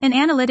An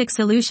analytic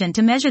solution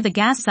to measure the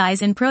gas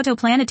size in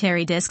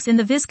protoplanetary disks in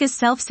the viscous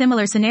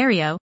self-similar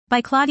scenario, by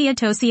Claudia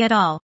Tosi et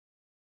al.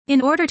 In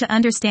order to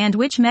understand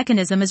which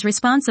mechanism is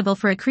responsible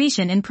for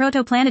accretion in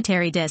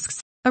protoplanetary disks,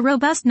 a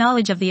robust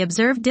knowledge of the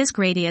observed disk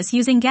radius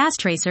using gas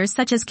tracers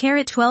such as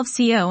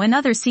 12CO and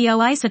other CO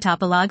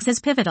isotopologues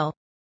is pivotal.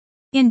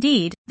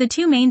 Indeed, the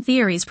two main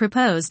theories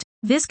proposed,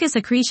 viscous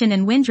accretion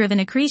and wind-driven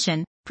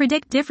accretion,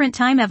 predict different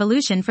time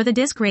evolution for the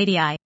disk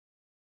radii.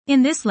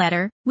 In this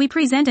letter, we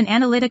present an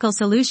analytical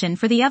solution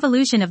for the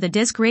evolution of the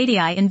disk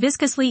radii in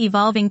viscously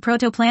evolving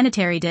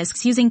protoplanetary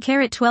disks using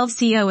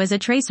 12CO as a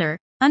tracer,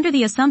 under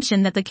the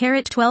assumption that the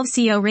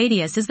 12CO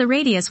radius is the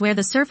radius where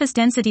the surface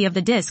density of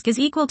the disk is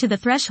equal to the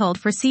threshold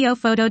for CO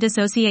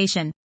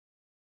photodissociation.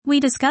 We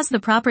discuss the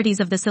properties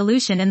of the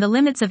solution and the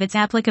limits of its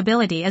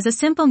applicability as a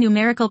simple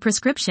numerical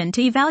prescription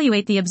to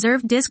evaluate the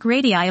observed disk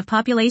radii of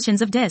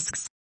populations of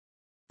disks.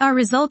 Our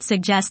results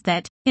suggest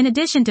that, in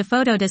addition to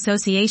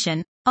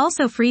photodissociation,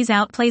 also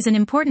freeze-out plays an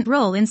important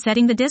role in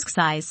setting the disk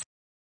size.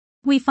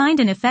 We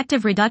find an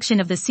effective reduction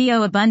of the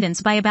CO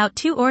abundance by about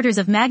 2 orders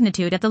of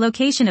magnitude at the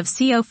location of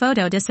CO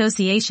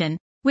photodissociation,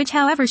 which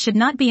however should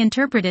not be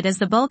interpreted as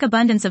the bulk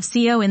abundance of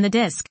CO in the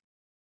disk.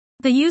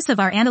 The use of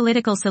our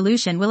analytical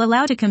solution will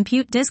allow to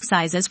compute disk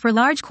sizes for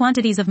large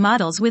quantities of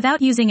models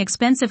without using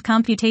expensive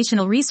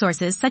computational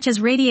resources such as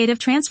radiative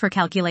transfer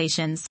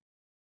calculations.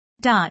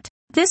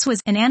 This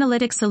was an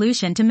analytic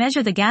solution to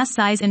measure the gas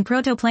size in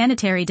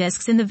protoplanetary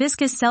disks in the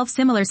viscous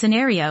self-similar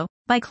scenario,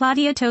 by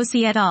Claudia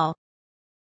Tosi et al.